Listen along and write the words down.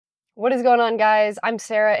What is going on, guys? I'm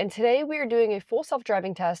Sarah, and today we are doing a full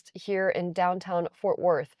self-driving test here in downtown Fort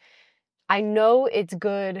Worth. I know it's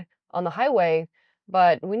good on the highway,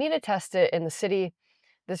 but we need to test it in the city.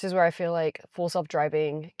 This is where I feel like full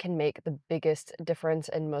self-driving can make the biggest difference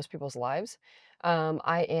in most people's lives.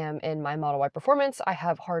 I am in my Model Y Performance. I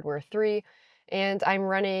have Hardware 3, and I'm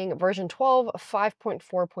running version 12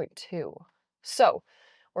 5.4.2. So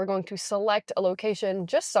we're going to select a location,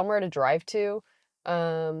 just somewhere to drive to.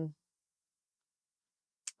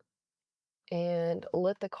 And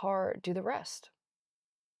let the car do the rest.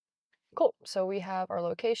 Cool. So we have our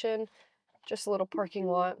location, just a little parking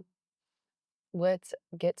lot. Let's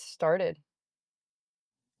get started.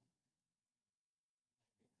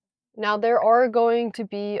 Now, there are going to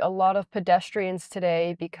be a lot of pedestrians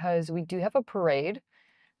today because we do have a parade.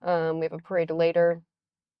 We have a parade later,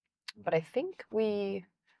 but I think we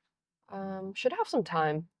should have some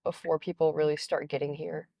time before people really start getting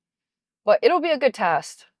here. But it'll be a good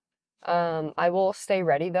test. I will stay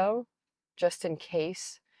ready though, just in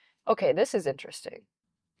case. Okay, this is interesting.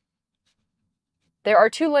 There are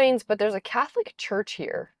 2 lanes, but there's a Catholic church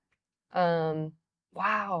here.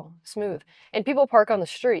 Wow, smooth. And people park on the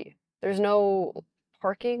street. There's no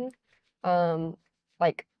parking,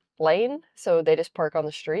 like lane, so they just park on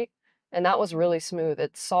the street. And that was really smooth.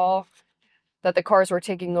 It saw that the cars were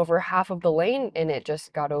taking over half of the lane and it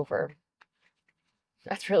just got over.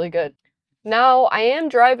 That's really good. Now I am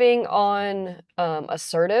driving on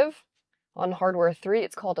Assertive on Hardware 3.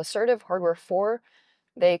 It's called Assertive. Hardware 4,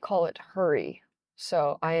 they call it Hurry.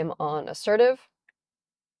 So I am on Assertive.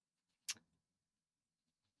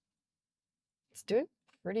 It's doing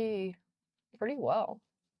pretty well.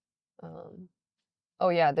 Oh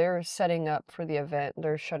yeah, they're setting up for the event.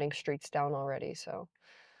 They're shutting streets down already, so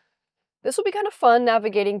this will be kind of fun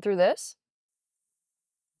navigating through this.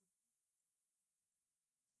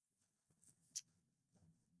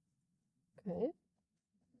 Okay.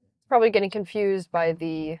 Probably getting confused by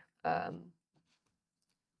the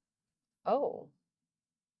oh.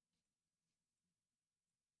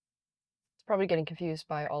 It's probably getting confused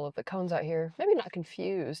by all of the cones out here. Maybe not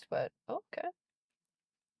confused, but okay.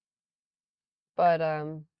 But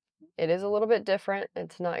it is a little bit different.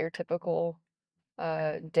 It's not your typical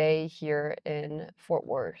day here in Fort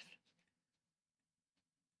Worth.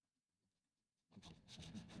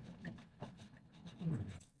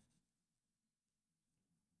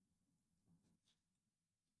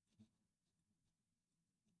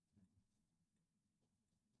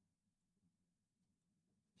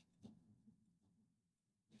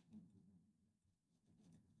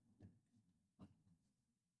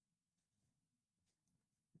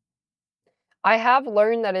 I have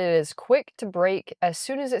learned that it is quick to brake. As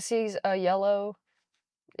soon as it sees a yellow,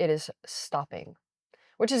 it is stopping,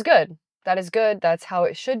 which is good. That is good. That's how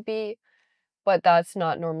it should be, but that's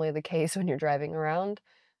not normally the case when you're driving around.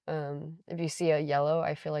 If you see a yellow,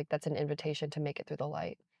 I feel like that's an invitation to make it through the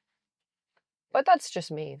light. But that's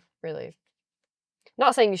just me, really.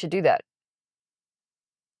 Not saying you should do that.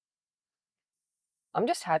 I'm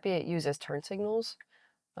just happy it uses turn signals,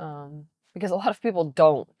 because a lot of people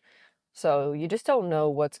don't. So you just don't know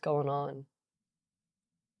what's going on.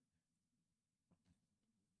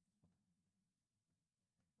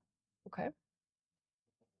 Okay.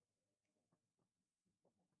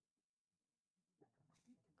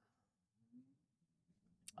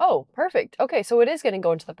 Oh, perfect. Okay, so it is going to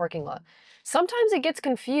go into the parking lot. Sometimes it gets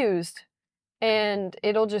confused and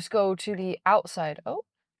it'll just go to the outside. Oh,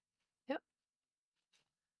 yep.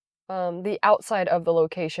 The outside of the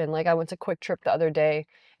location. Like I went to Quick Trip the other day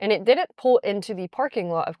and it didn't pull into the parking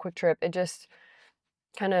lot of Quick Trip. It just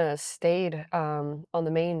kind of stayed on the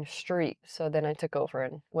main street. So then I took over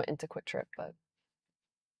and went into Quick Trip, but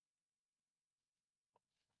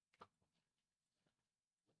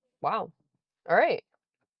wow. All right.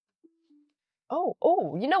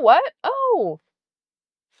 Oh, you know what? Oh,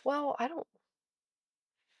 well, I don't,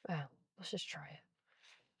 let's just try it.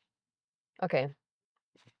 Okay.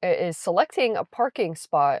 It is selecting a parking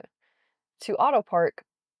spot to auto park,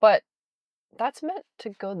 but that's meant to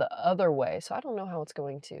go the other way, so I don't know how it's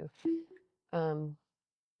going to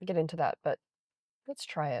get into that, but let's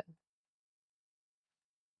try it.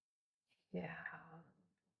 Yeah.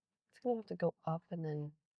 It's gonna have to go up and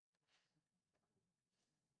then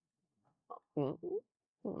is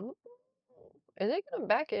it gonna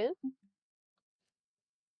back in?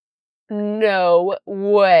 No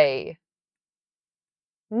way.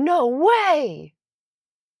 No way.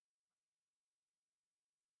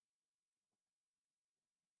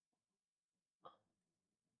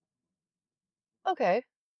 Okay.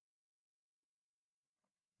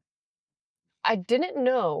 I didn't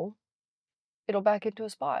know it'll back into a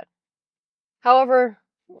spot. However,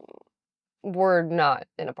 we're not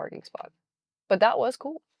in a parking spot, but that was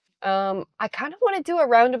cool. I kind of want to do a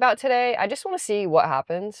roundabout today. I just want to see what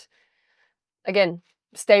happens. Again,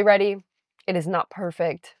 stay ready. It is not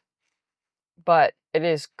perfect, but it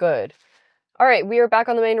is good. All right, we are back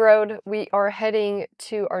on the main road. We are heading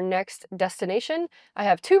to our next destination. I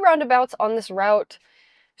have 2 roundabouts on this route,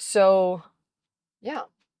 so yeah,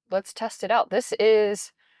 let's test it out. This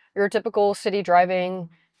is your typical city driving,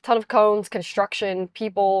 ton of cones, construction,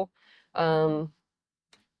 people, um,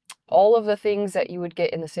 all of the things that you would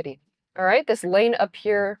get in the city. All right, this lane up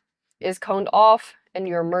here is coned off and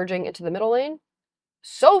you're merging into the middle lane.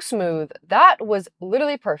 So smooth. That was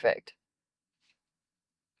literally perfect.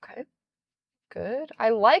 Okay, good. I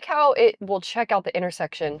like how it will check out the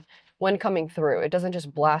intersection when coming through. It doesn't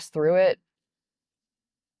just blast through it.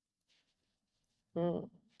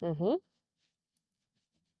 Mm-hmm.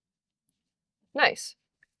 Nice.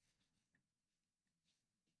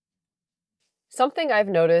 Something I've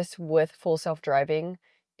noticed with full self-driving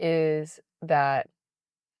is that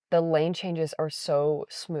the lane changes are so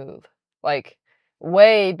smooth, like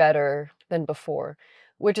way better than before,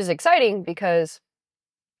 which is exciting because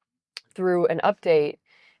through an update,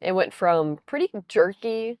 it went from pretty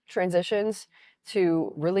jerky transitions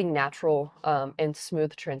to really natural and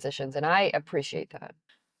smooth transitions, and I appreciate that.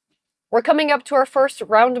 We're coming up to our first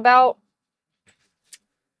roundabout,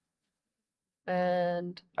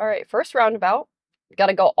 and all right, first roundabout, got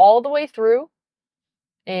to go all the way through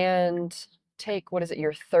and take, what is it,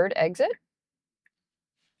 your 3rd exit?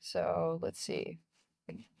 So let's see.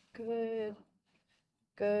 Good.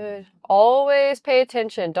 Good. Always pay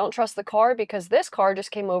attention. Don't trust the car because this car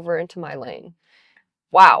just came over into my lane.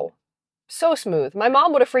 Wow. So smooth. My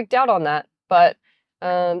mom would have freaked out on that, but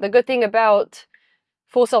the good thing about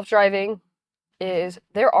full self-driving is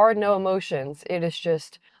there are no emotions. It is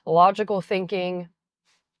just logical thinking,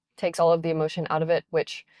 takes all of the emotion out of it,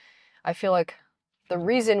 which I feel like the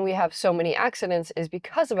reason we have so many accidents is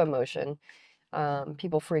because of emotion.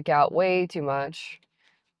 People freak out way too much,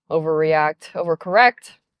 overreact,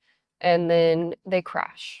 overcorrect, and then they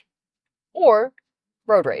crash. Or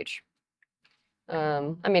road rage.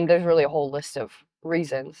 I mean, there's really a whole list of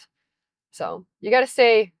reasons. So you gotta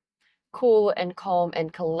stay cool and calm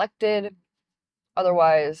and collected.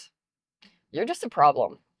 Otherwise, you're just a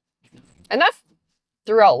problem. And that's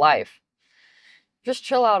throughout life. Just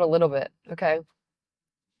chill out a little bit, okay?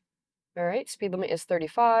 All right, speed limit is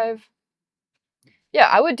 35. Yeah,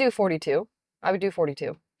 I would do 42. I would do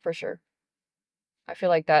 42 for sure. I feel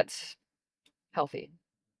like that's healthy.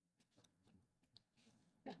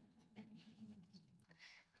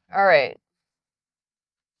 All right.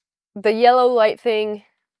 The yellow light thing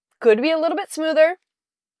could be a little bit smoother.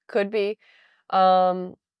 Could be.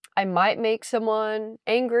 Um, I might make someone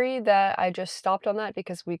angry that I just stopped on that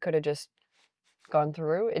because we could have just gone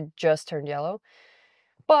through. It just turned yellow.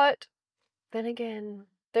 But then again,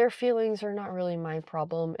 their feelings are not really my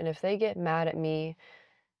problem. And if they get mad at me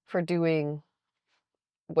for doing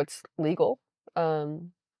what's legal,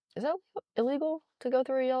 is that illegal to go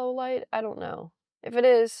through a yellow light? I don't know. If it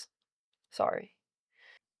is, sorry.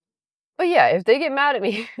 But yeah, if they get mad at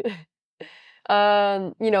me,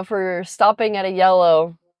 for stopping at a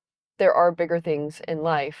yellow, there are bigger things in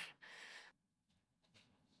life.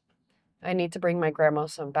 I need to bring my grandma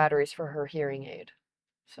some batteries for her hearing aid.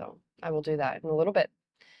 So I will do that in a little bit.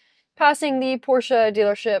 Passing the Porsche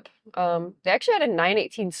dealership, they actually had a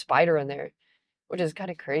 918 Spider in there, which is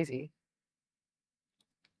kind of crazy.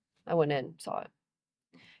 I went in, saw it.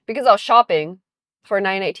 Because I was shopping for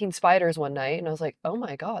 918 Spiders one night, and I was like, oh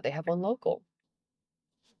my god, they have one local.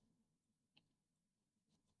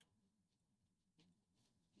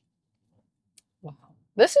 Wow.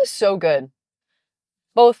 This is so good.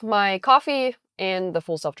 Both my coffee and the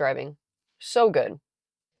full self-driving. So good.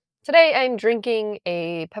 Today I'm drinking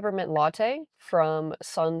a peppermint latte from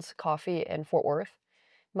Sun's Coffee in Fort Worth.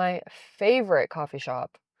 My favorite coffee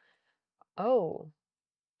shop. Oh,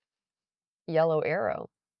 yellow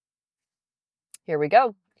arrow. Here we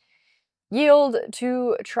go. Yield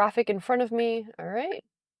to traffic in front of me. All right.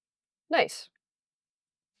 Nice.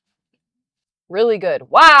 Really good.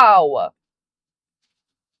 Wow.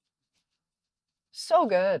 So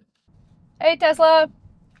good. Hey, Tesla.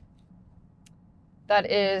 That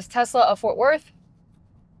is Tesla of Fort Worth.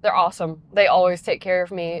 They're awesome. They always take care of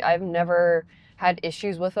me. I've never had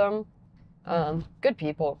issues with them. Good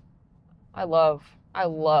people. I love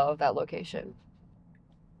that location.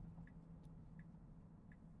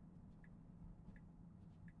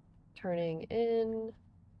 Turning in.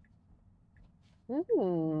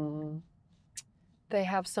 They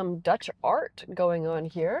have some Dutch art going on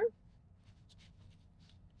here.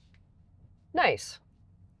 Nice.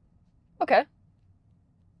 Okay.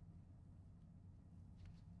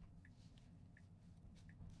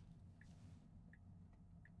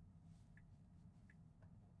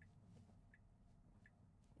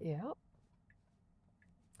 Yeah.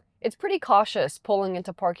 It's pretty cautious pulling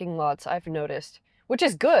into parking lots, I've noticed, which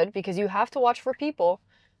is good because you have to watch for people.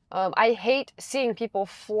 I hate seeing people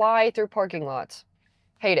fly through parking lots.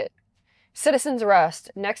 Hate it. Citizen's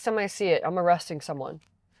arrest. Next time I see it, I'm arresting someone.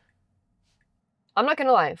 I'm not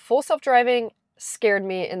gonna lie, full self-driving scared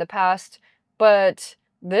me in the past, but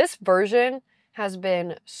this version has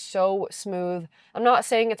been so smooth. I'm not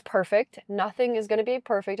saying it's perfect. Nothing is gonna be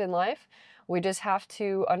perfect in life. We just have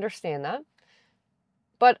to understand that.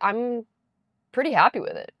 But I'm pretty happy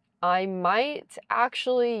with it. I might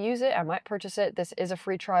actually use it. I might purchase it. This is a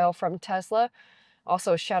free trial from Tesla.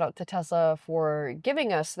 Also, shout out to Tesla for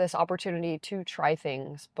giving us this opportunity to try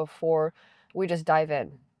things before we just dive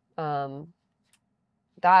in.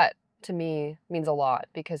 That to me means a lot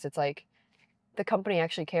because it's like the company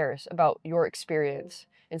actually cares about your experience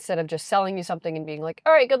instead of just selling you something and being like,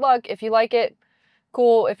 all right, good luck. If you like it,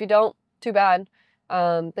 cool. If you don't, too bad.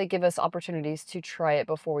 They give us opportunities to try it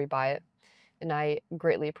before we buy it. And I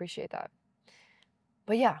greatly appreciate that.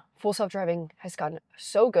 But yeah, full self-driving has gotten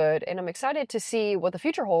so good, and I'm excited to see what the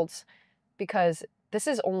future holds because this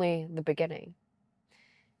is only the beginning.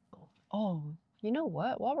 Oh, you know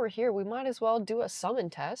what? While we're here, we might as well do a summon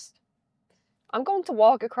test. I'm going to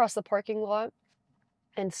walk across the parking lot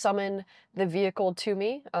and summon the vehicle to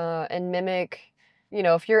me and mimic,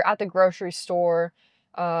 if you're at the grocery store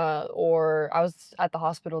or I was at the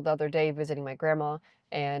hospital the other day visiting my grandma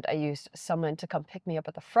and I used summon to come pick me up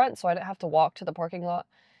at the front so I didn't have to walk to the parking lot.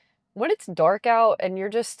 When it's dark out and you're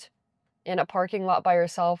just in a parking lot by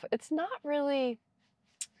yourself, it's not a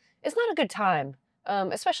good time.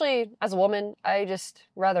 Especially as a woman, I just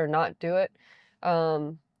rather not do it.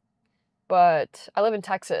 Um, but I live in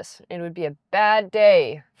Texas, and it would be a bad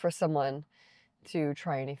day for someone to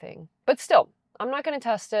try anything. But still, I'm not going to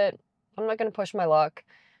test it. I'm not going to push my luck.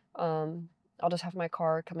 I'll just have my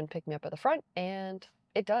car come and pick me up at the front, and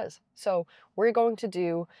it does. So we're going to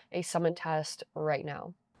do a summon test right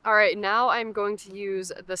now. All right, now I'm going to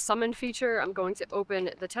use the summon feature. I'm going to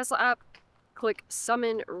open the Tesla app, click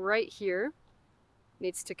summon right here.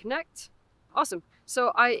 Needs to connect. Awesome.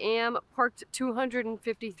 So I am parked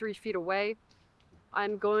 253 feet away.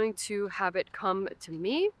 I'm going to have it come to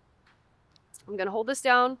me. I'm going to hold this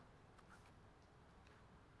down.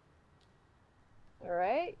 All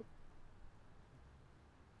right.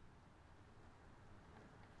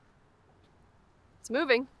 It's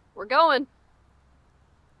moving. We're going.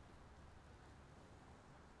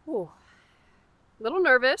 Ooh. A little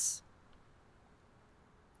nervous.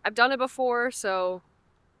 I've done it before, so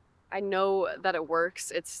I know that it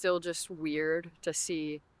works. It's still just weird to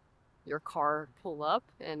see your car pull up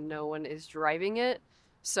and no one is driving it.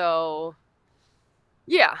 So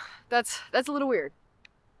yeah, that's a little weird.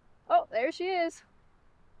 Oh, there she is.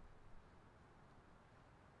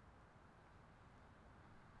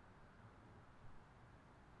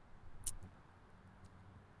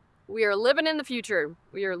 We are living in the future.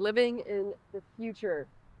 We are living in the future.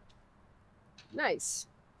 Nice.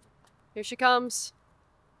 Here she comes.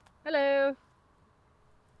 Hello.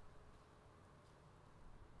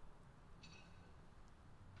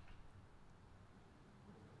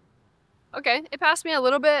 Okay, it passed me a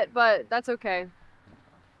little bit, but that's okay.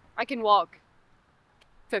 I can walk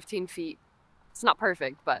 15 feet. It's not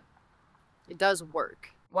perfect, but it does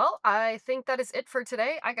work. Well, I think that is it for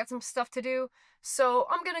today. I got some stuff to do, so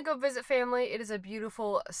I'm gonna go visit family. It is a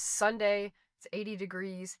beautiful Sunday. It's 80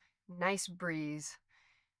 degrees, nice breeze.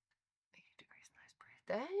 80 degrees, nice breeze.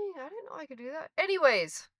 Dang, I didn't know I could do that.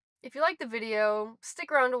 Anyways, if you like the video,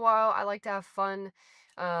 stick around a while. I like to have fun.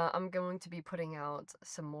 I'm going to be putting out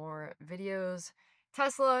some more videos.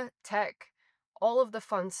 Tesla, tech, all of the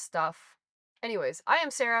fun stuff. Anyways, I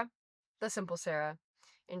am Sarah, the Simple Sarah,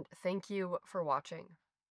 and thank you for watching.